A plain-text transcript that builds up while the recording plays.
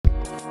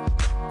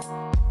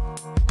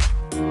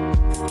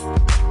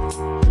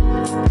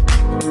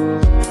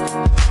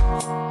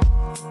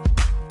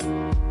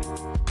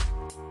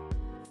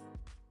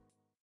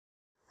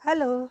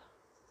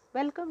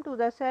Welcome to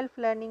the Self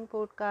Learning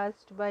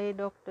Podcast by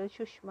Dr.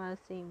 Shushma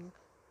Singh.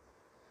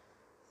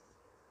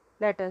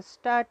 Let us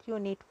start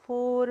Unit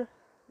 4,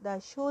 the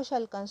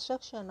social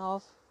construction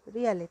of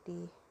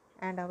reality,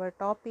 and our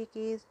topic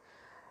is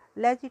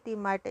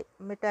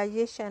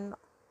legitimization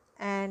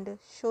and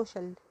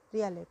social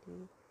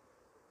reality.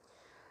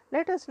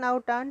 Let us now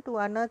turn to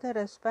another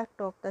aspect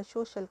of the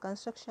social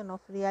construction of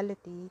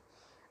reality,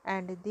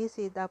 and this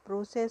is the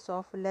process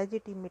of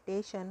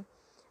legitimation,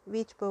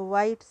 which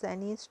provides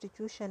an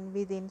institution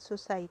within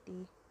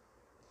society,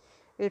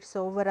 its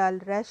overall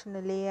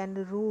rationale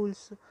and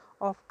rules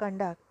of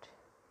conduct.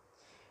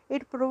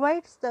 It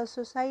provides the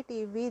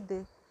society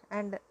with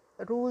and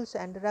rules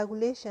and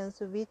regulations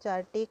which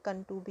are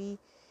taken to be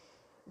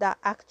the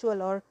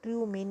actual or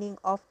true meaning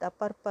of the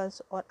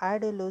purpose or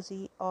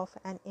ideology of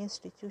an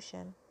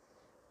institution.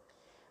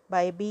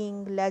 By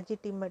being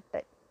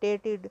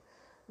legitimated,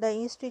 the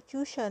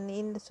institution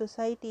in the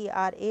society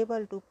are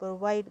able to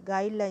provide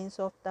guidelines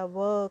of the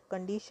work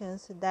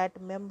conditions that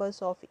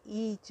members of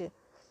each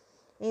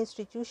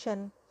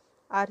institution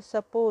are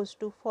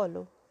supposed to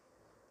follow.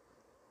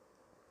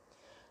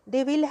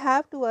 They will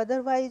have to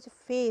otherwise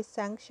face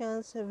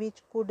sanctions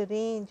which could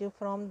range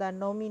from the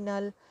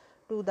nominal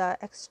to the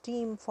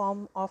extreme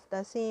form of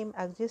the same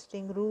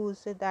existing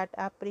rules that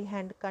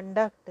apprehend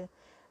conduct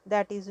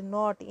that is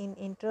not in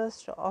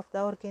interest of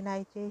the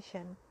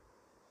organization.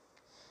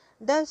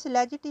 Thus,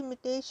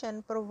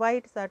 legitimation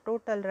provides a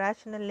total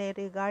rationale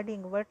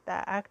regarding what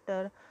the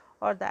actor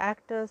or the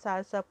actors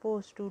are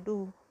supposed to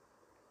do,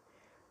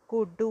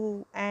 could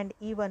do, and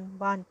even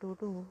want to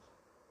do.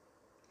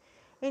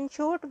 In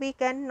short, we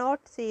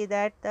cannot say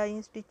that the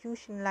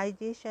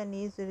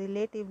institutionalization is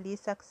relatively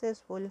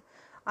successful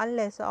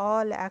unless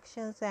all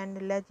actions are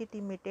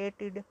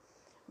legitimated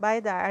by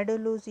the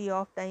ideology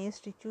of the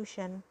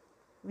institution,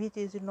 which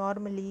is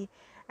normally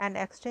an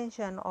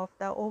extension of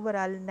the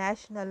overall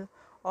national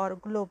or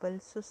global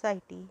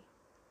society.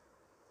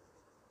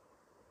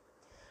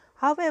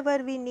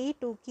 However, we need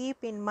to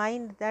keep in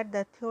mind that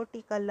the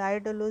theoretical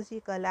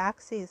ideological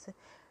axis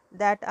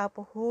that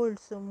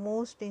upholds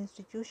most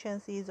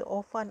institutions is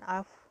often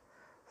a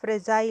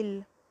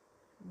fragile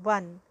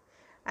one,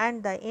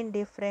 and the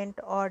indifferent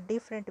or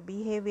different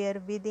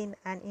behavior within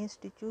an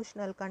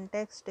institutional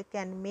context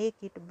can make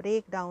it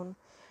break down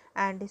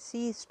and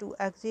cease to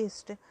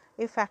exist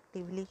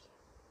effectively.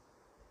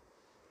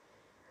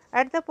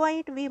 At the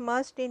point, we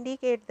must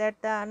indicate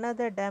that the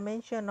another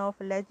dimension of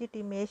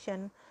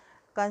legitimation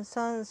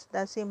concerns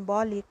the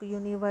symbolic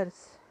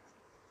universe.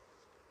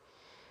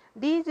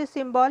 These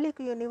symbolic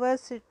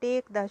universes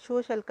take the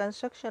social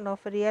construction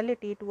of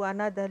reality to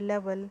another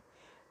level,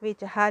 which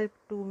help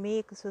to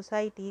make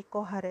society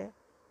coherent.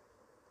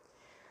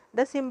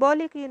 The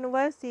symbolic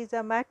universe is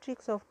a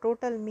matrix of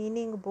total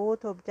meaning,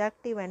 both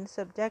objective and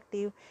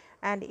subjective,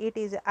 and it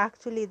is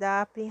actually the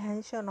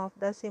apprehension of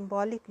the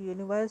symbolic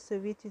universe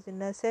which is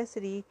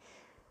necessary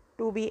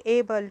to be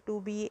able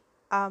to be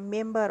a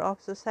member of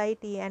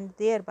society and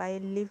thereby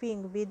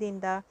living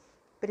within the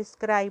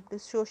prescribed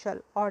social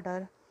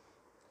order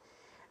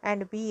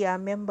and be a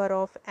member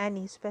of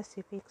any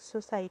specific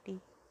society.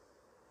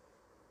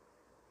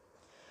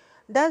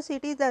 Thus,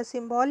 it is the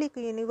symbolic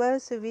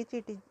universe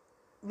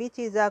which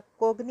is a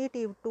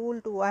cognitive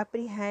tool to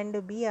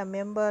apprehend, be a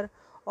member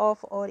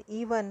of, or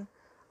even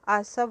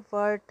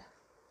subvert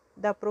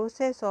the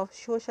process of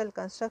social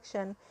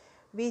construction,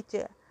 which,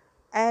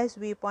 as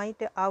we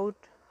pointed out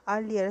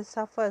earlier,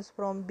 suffers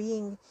from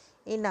being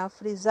in a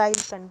fragile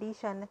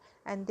condition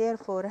and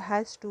therefore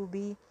has to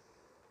be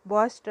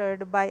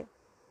bolstered by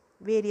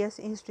various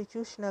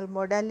institutional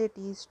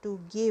modalities to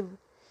give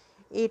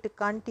it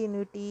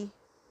continuity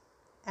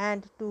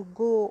and to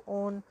go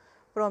on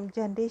from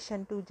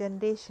generation to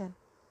generation,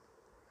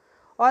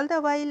 all the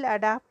while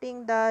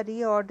adapting the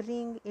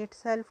reordering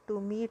itself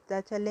to meet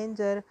the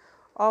challenger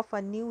of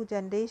a new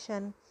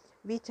generation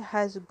which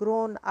has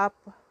grown up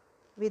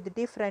with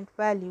different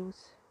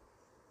values.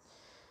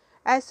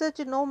 As such,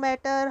 no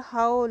matter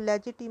how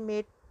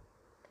legitimate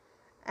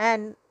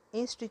an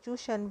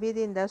institution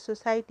within the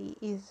society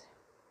is,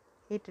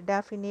 it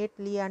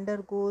definitely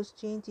undergoes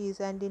changes,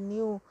 and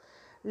new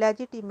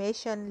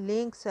legitimation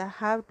links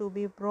have to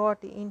be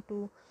brought in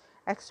to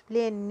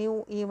explain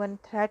new, even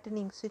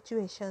threatening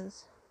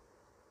situations.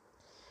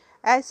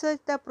 As such,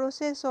 the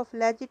process of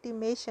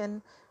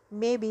legitimation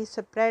may be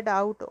spread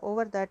out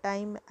over the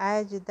time,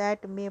 as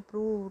that may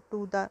prove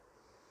to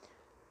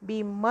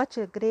be much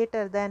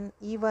greater than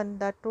even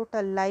the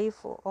total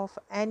life of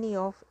any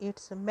of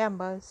its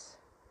members.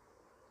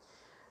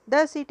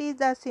 Thus, it is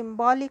the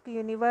symbolic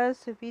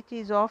universe which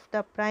is of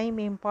the prime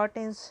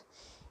importance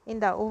in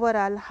the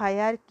overall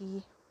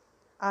hierarchy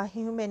a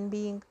human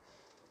being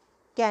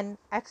can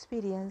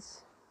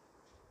experience.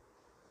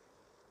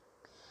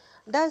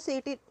 Thus,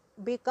 it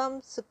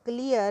becomes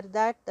clear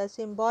that the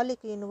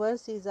symbolic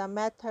universe is a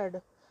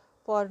method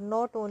for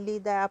not only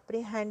the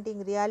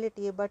apprehending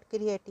reality but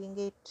creating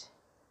it.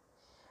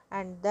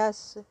 And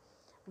thus,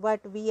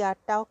 what we are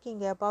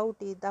talking about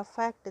is the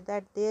fact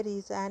that there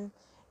is an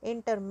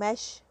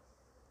intermesh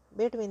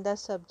between the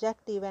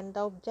subjective and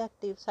the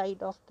objective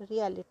side of the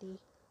reality,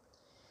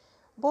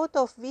 both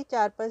of which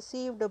are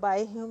perceived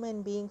by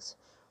human beings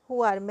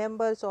who are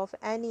members of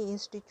any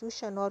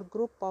institution or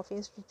group of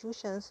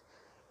institutions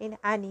in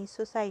any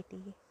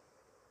society.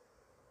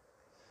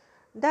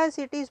 Thus,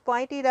 it is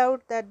pointed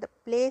out that the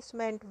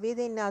placement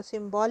within a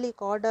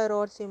symbolic order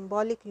or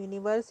symbolic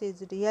universe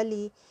is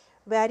really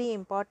very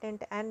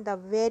important and the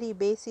very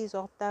basis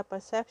of the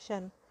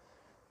perception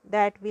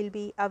that will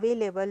be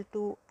available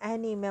to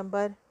any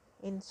member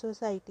in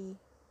society.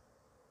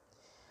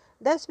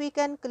 Thus, we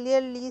can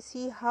clearly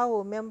see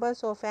how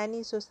members of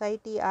any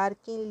society are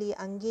keenly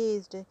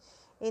engaged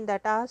in the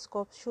task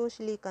of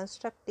socially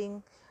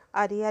constructing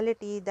a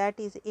reality that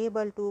is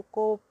able to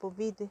cope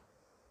with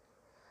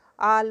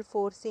all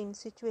foreseen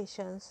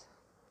situations.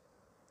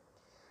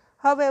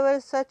 However,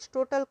 such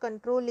total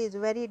control is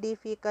very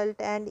difficult,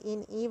 and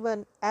in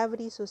even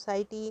every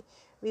society,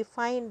 we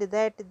find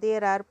that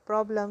there are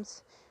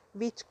problems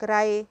which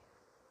cry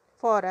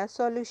for a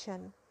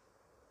solution.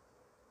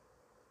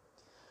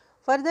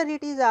 Further,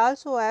 it is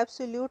also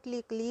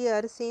absolutely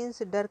clear since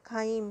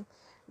Durkheim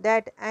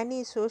that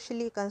any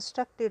socially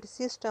constructed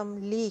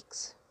system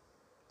leaks.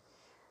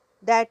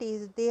 That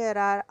is, there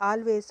are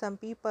always some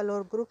people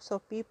or groups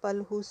of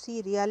people who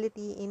see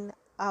reality in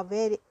a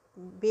very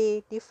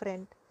way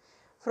different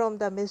from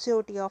the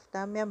majority of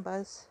the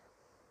members.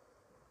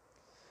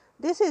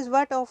 This is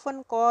what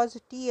often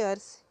causes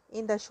tears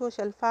in the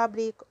social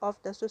fabric of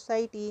the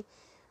society,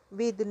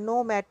 with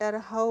no matter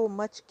how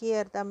much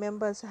care the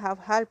members have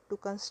helped to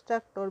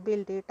construct or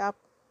build it up.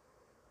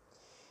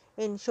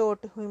 In short,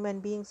 human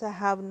beings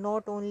have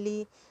not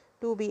only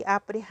to be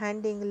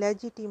apprehending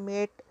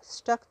legitimate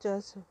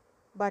structures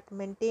but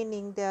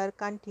maintaining their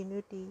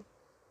continuity.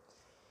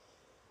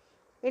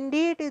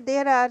 Indeed,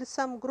 there are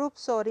some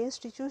groups or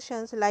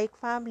institutions like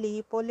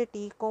family,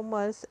 polity,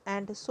 commerce,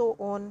 and so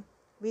on,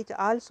 which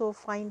also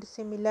find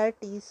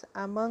similarities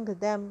among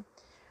them,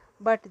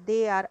 but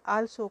they are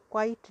also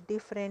quite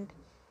different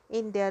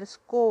in their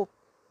scope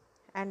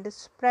and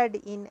spread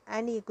in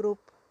any group,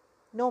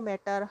 no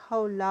matter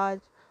how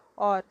large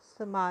or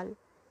small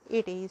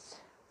it is.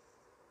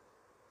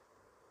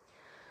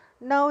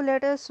 Now,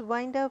 let us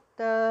wind up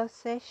the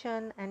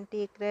session and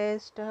take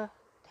rest.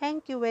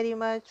 Thank you very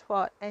much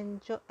for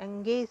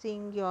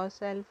engaging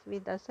yourself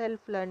with the Self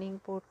Learning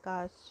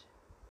Podcast.